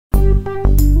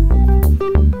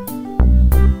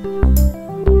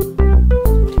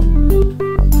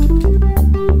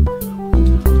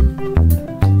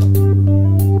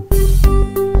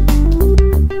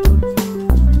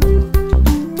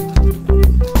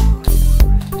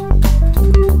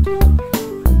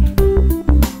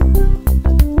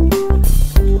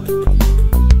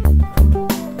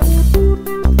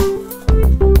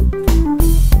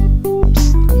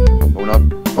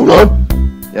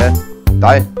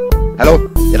Hallo,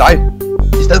 det er dig.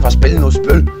 I stedet for at spille noget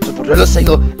spil, så får du ellers se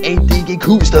noget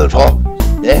ADGQ i stedet for.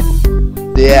 Ja,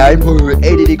 det er inde på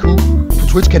ADDQ på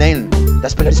Twitch-kanalen. Der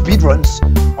spiller de speedruns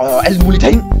og alle mulige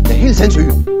ting. Det er helt sindssygt.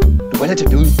 Du må hellere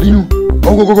tjekke det ud lige nu.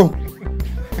 Go, go, go, go.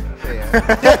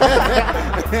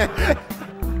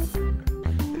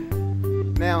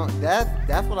 Now,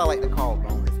 that's what I like to call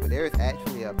boneless, but there is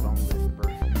actually a boneless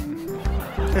version.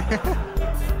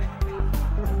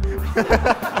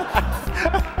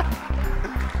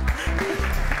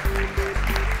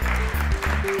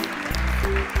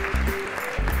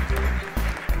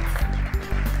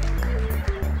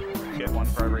 Get one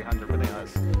for every 100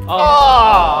 bananas.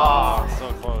 Oh!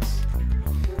 So close.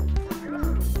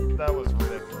 That was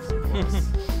ridiculously close.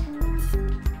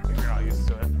 You're not used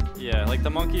to it. Yeah, like the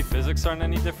monkey physics aren't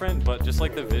any different, but just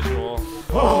like the visual.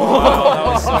 Oh, wow, that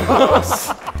was so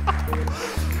close.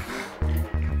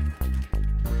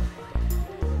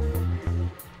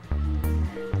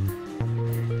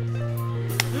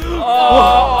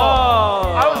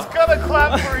 Oh! I was gonna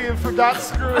clap for you for not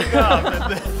screwing up.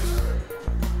 And then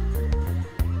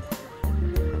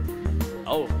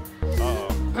Oh. uh-oh.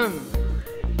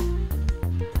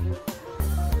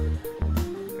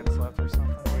 Gonna slap or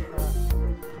something like that.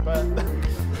 But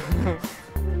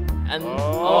And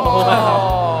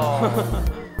oh.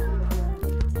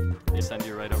 They send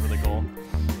you right over the goal.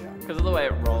 Because of the way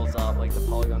it rolls up, like the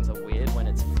polygons are weird. When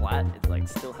it's flat, it like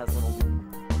still has little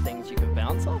things you can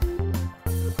bounce off.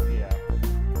 Yeah.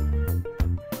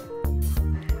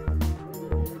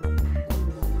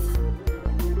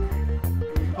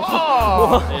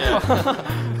 Oh!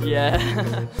 Yeah.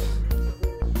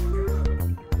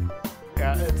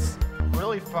 Yeah, it's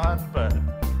really fun, but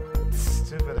it's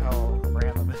stupid how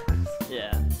random it is.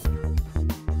 Yeah.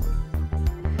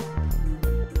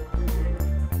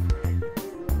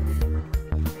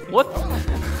 What?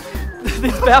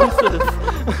 These bounces.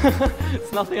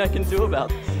 There's nothing I can do about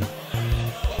this.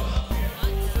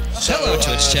 Hello,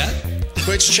 Twitch chat.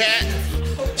 Twitch chat,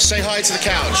 say hi to the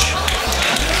couch.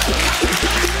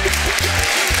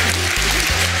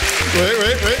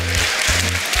 Wait.